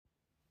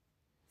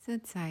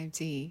Sat Sahib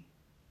Ji,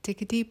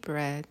 take a deep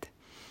breath.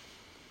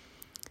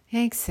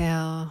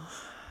 Exhale.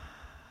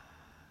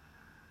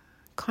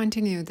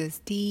 Continue this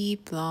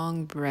deep,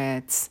 long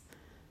breaths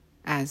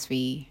as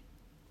we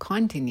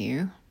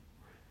continue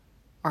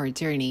our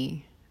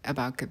journey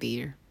about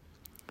Kabir.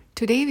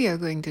 Today we are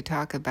going to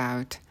talk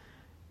about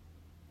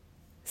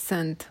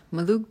Sant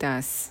Maluk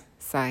Das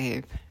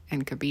Sahib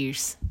and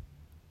Kabir's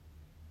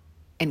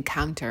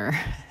encounter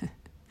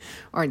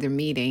or the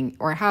meeting,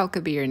 or how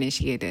Kabir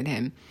initiated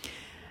him.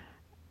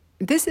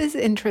 This is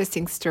an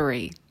interesting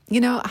story.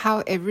 You know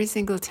how every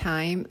single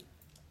time,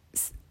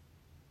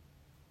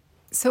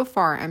 so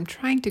far, I'm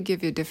trying to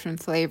give you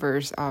different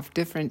flavors of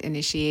different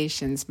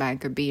initiations by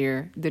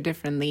Kabir, the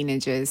different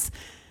lineages.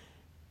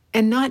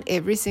 And not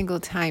every single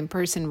time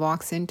person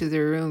walks into the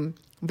room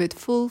with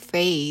full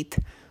faith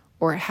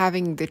or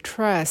having the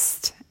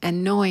trust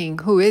and knowing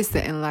who is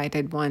the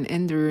enlightened one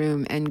in the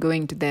room and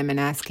going to them and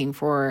asking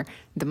for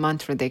the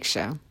mantra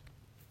diksha.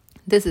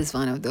 This is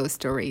one of those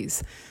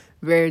stories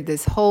where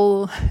this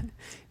whole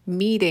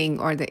meeting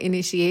or the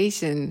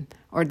initiation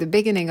or the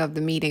beginning of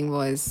the meeting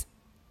was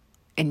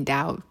in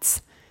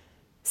doubts.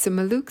 So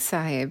Maluk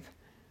Sahib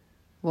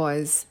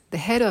was the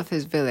head of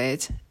his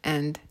village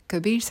and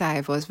Kabir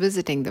Sahib was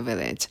visiting the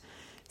village.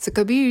 So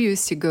Kabir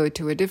used to go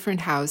to a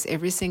different house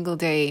every single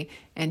day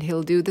and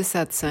he'll do the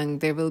satsang.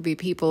 There will be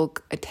people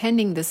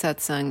attending the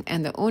satsang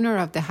and the owner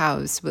of the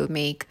house will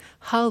make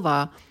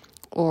halwa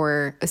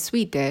or a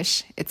sweet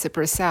dish. It's a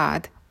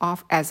prasad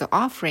as an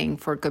offering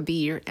for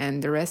Kabir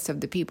and the rest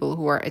of the people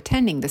who are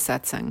attending the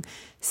satsang.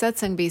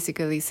 Satsang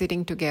basically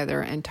sitting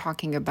together and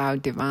talking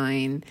about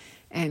divine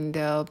and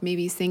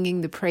maybe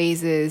singing the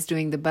praises,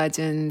 doing the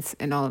bhajans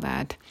and all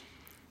that.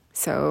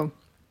 So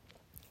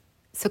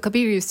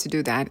Kabir used to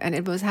do that, and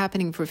it was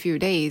happening for a few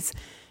days.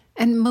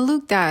 And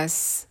Maluk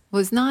Das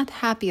was not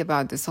happy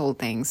about this whole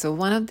thing. So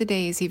one of the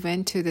days he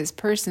went to this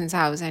person's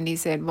house and he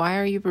said, "Why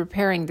are you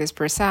preparing this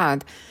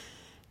prasad?"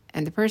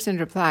 And the person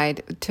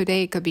replied,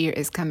 "Today Kabir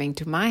is coming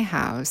to my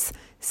house,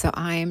 so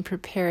I am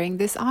preparing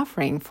this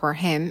offering for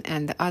him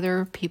and the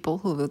other people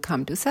who will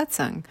come to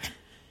satsang."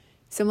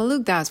 So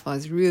Maluk Das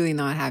was really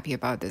not happy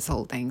about this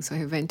whole thing. So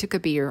he went to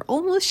Kabir,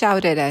 almost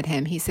shouted at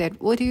him. He said,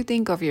 "What do you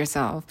think of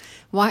yourself?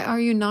 Why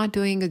are you not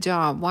doing a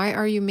job? Why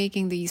are you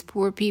making these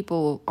poor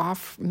people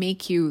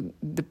make you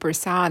the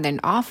prasad and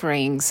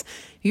offerings?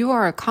 You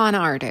are a con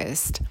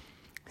artist."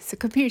 So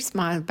Kabir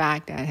smiled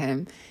back at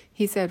him.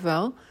 He said,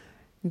 "Well,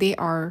 they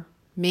are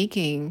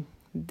making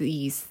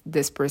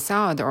this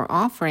prasad or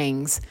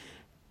offerings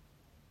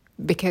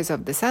because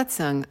of the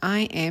satsang.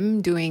 I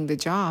am doing the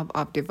job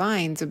of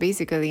divine. So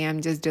basically,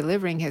 I'm just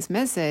delivering his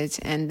message.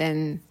 And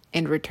then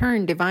in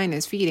return, divine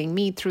is feeding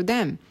me through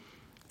them."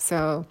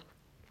 So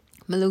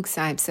Maluk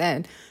Sahib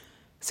said,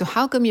 "So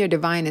how come your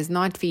divine is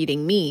not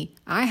feeding me?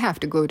 I have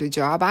to go to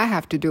job. I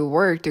have to do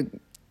work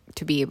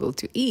to be able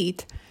to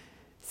eat."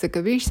 So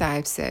Kabir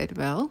Sahib said,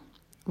 "Well,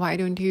 why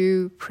don't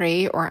you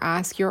pray or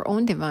ask your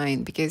own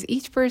divine? Because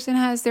each person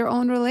has their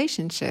own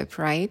relationship,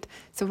 right?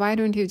 So why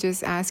don't you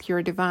just ask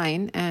your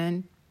divine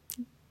and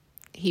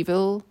he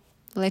will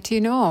let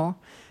you know?"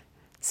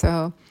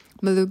 So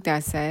Maluk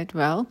Das said,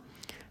 "Well,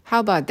 how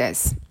about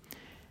this?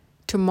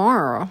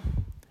 Tomorrow,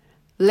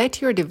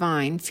 let your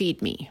divine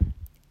feed me.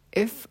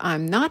 If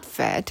I'm not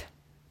fed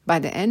by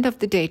the end of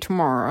the day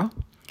tomorrow,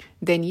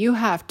 then you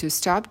have to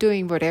stop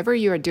doing whatever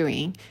you're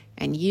doing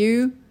and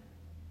you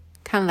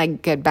kind of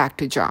like get back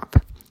to job.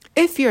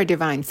 If your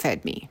divine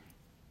fed me,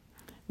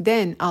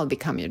 then I'll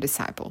become your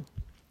disciple."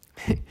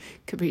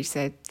 Kabir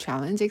said,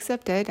 "Challenge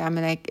accepted." I'm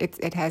like,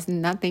 it has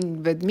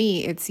nothing with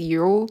me. It's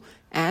you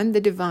and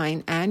the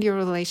divine and your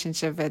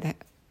relationship with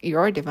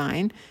your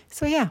divine.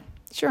 So yeah,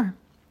 sure.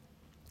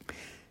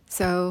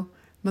 So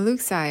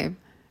Maluk Sahib,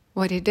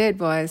 what he did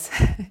was,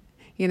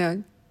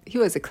 he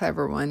was a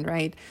clever one,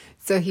 right?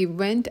 So he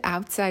went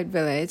outside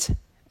village.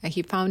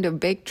 He found a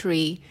big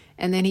tree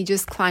and then he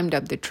just climbed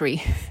up the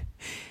tree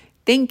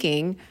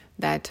thinking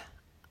that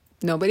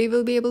nobody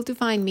will be able to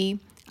find me.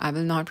 I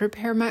will not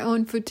prepare my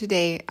own food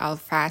today. I'll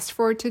fast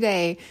for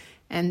today.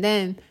 And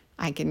then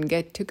I can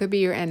get to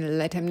Kabir and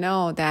let him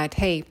know that,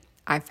 hey,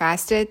 I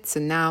fasted,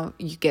 so now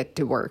you get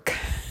to work.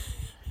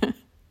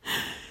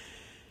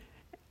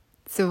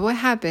 So what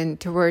happened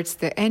towards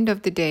the end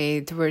of the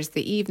day, towards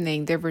the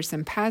evening, there were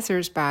some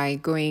passers-by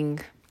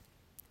going,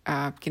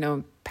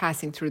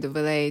 passing through the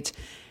village.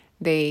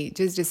 They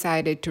just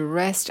decided to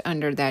rest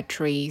under that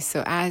tree.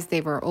 So as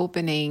they were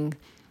opening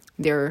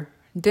their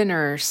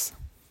dinners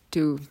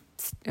to,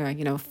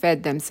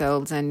 fed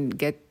themselves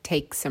and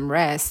take some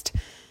rest,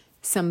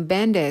 some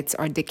bandits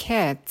or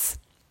dacoits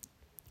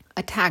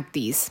attacked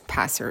these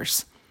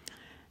passers.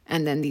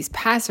 And then these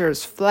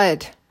passers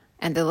fled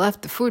and they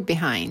left the food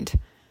behind.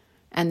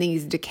 And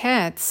these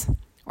dacoits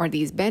or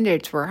these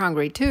bandits were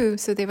hungry too,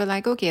 so they were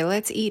like, okay,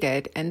 let's eat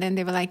it. And then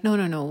they were like,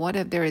 no, what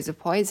if there is a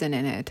poison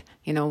in it?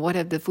 What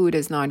if the food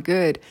is not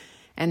good?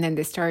 And then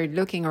they started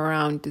looking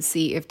around to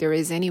see if there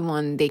is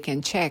anyone they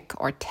can check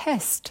or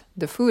test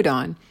the food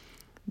on.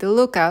 They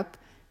look up,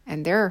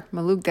 and there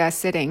Maluk Das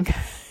sitting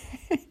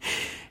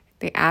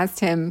They asked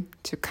him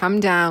to come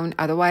down,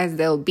 otherwise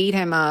they'll beat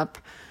him up.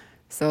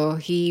 So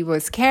he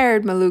was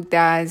scared, Maluk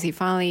Das. He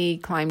finally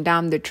climbed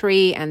down the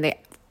tree and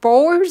they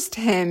forced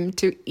him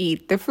to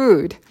eat the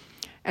food.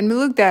 And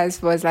Maluk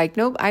Das was like,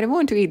 nope, I don't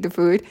want to eat the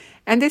food.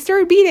 And they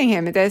started beating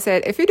him. And they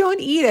said, if you don't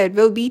eat it,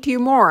 we'll beat you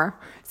more.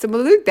 So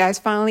Maluk Das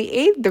finally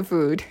ate the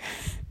food.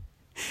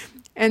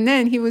 And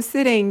then he was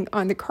sitting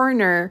on the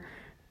corner,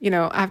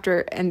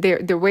 and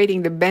they're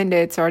waiting, the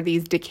bandits or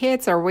these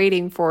decades are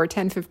waiting for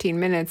 10-15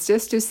 minutes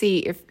just to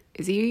see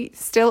is he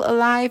still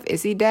alive?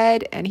 Is he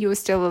dead? And he was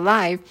still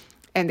alive.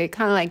 And they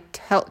kind of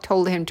like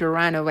told him to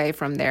run away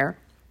from there.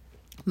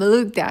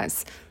 Maluk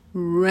Das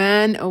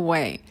ran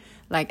away.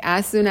 Like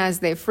as soon as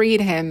they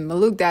freed him,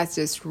 Maluk Das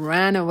just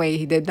ran away.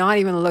 He did not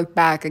even look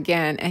back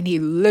again. And he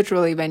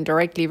literally went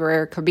directly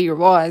where Kabir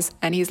was.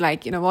 And he's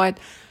like, you know what?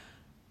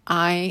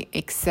 I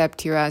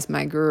accept you as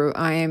my guru.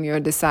 I am your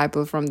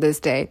disciple from this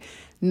day.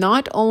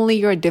 Not only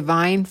your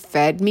divine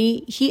fed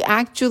me, he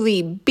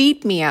actually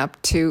beat me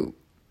up to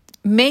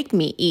make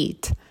me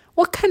eat.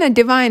 What kind of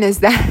divine is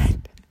that?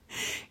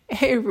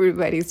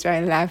 Everybody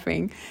started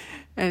laughing.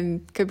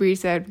 And Kabir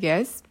said,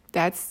 yes,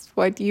 that's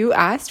what you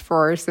asked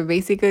for. So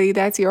basically,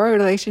 that's your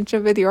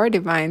relationship with your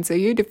divine. So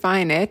you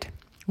define it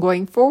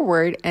going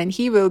forward, and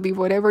he will be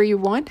whatever you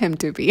want him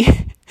to be.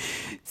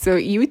 So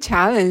you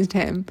challenged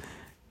him,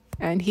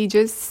 and he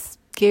just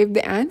gave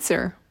the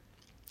answer.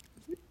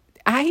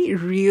 I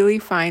really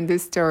find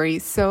this story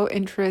so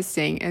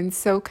interesting and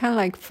so kind of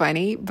like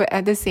funny, but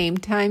at the same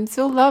time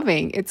so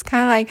loving. It's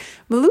kind of like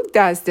Maluk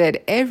Das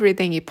did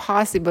everything he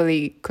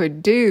possibly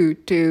could do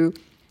to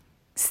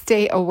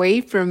stay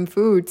away from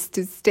foods,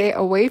 to stay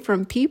away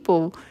from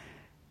people.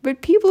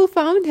 But people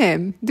found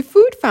him. The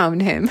food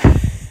found him.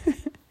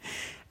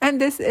 And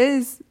this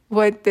is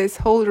what this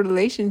whole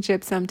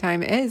relationship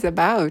sometimes is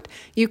about.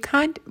 You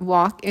can't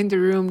walk in the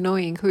room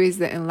knowing who is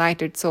the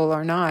enlightened soul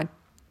or not.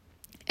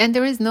 And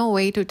there is no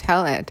way to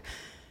tell it.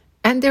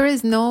 And there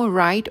is no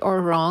right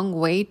or wrong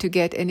way to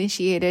get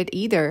initiated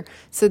either.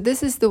 So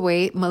this is the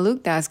way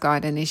Maluk Das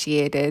got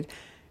initiated,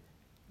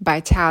 by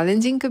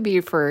challenging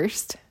Kabir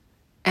first,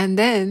 and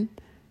then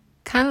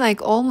kind of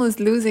like almost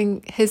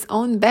losing his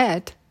own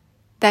bet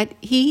that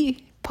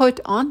he put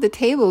on the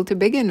table to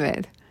begin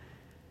with.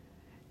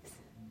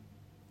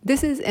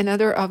 This is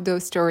another of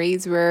those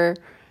stories where,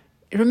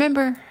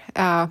 remember,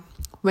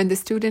 when the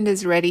student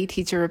is ready,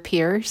 teacher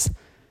appears.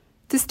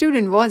 The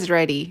student was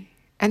ready,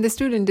 and the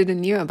student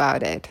didn't know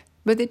about it,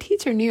 but the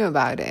teacher knew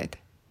about it.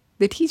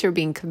 The teacher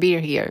being Kabir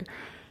here.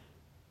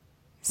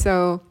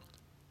 So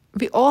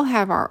we all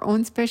have our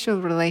own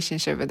special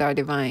relationship with our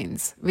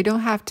divines. We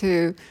don't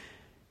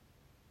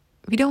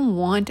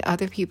want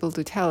other people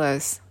to tell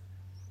us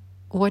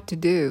what to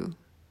do.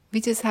 We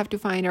just have to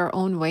find our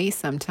own way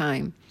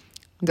sometime.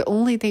 The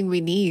only thing we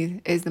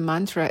need is the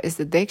mantra, is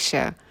the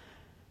diksha,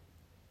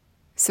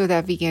 so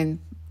that we can.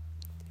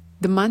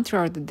 The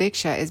mantra or the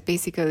diksha is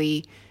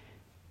basically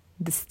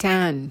the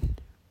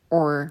stand,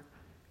 or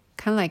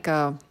kind of like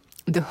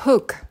the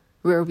hook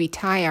where we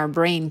tie our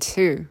brain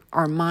to,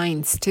 our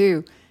minds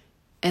to,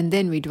 and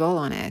then we dwell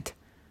on it.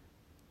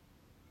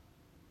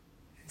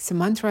 So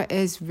mantra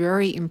is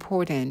very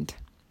important.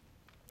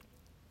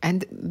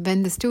 And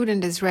when the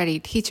student is ready,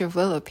 teacher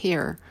will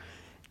appear.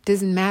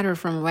 Doesn't matter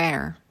from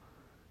where.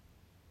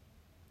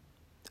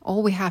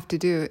 All we have to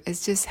do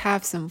is just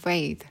have some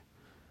faith.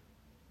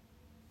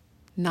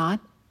 Not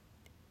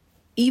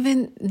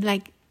even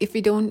like if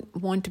we don't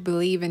want to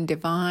believe in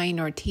divine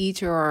or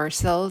teacher or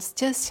ourselves,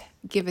 just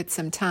give it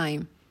some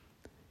time.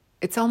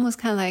 It's almost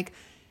kind of like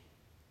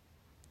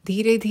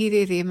धीरे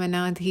धीरे रे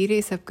मना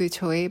धीरे सब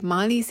कुछ होए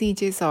माली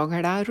सींचे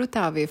सौघड़ा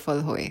रुतावे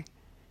फल होए.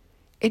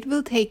 It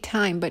will take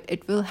time, but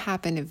it will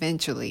happen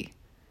eventually.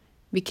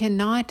 We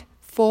cannot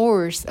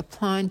force a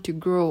plant to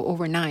grow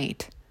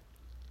overnight.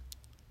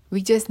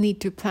 We just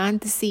need to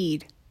plant the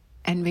seed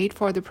and wait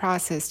for the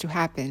process to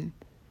happen.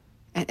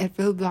 And it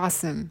will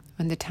blossom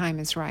when the time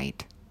is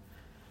right.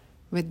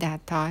 With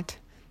that thought,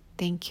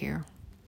 thank you.